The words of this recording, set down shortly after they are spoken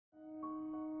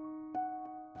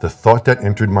The thought that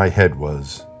entered my head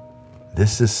was,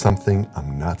 this is something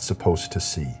I'm not supposed to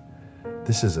see.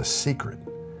 This is a secret.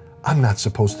 I'm not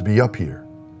supposed to be up here.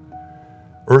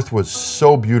 Earth was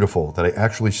so beautiful that I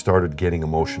actually started getting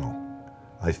emotional.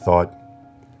 I thought,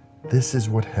 this is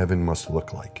what heaven must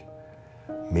look like.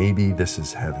 Maybe this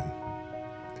is heaven.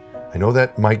 I know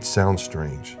that might sound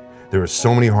strange. There are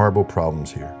so many horrible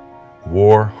problems here.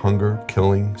 War, hunger,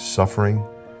 killing, suffering.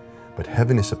 But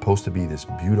heaven is supposed to be this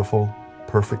beautiful,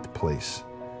 perfect place.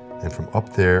 And from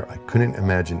up there, I couldn't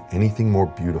imagine anything more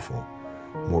beautiful,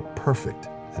 more perfect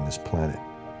than this planet.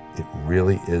 It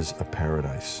really is a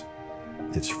paradise.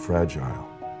 It's fragile.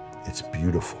 It's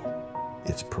beautiful.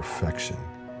 It's perfection.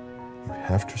 You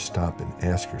have to stop and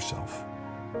ask yourself,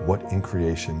 what in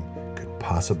creation could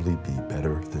possibly be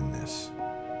better than this?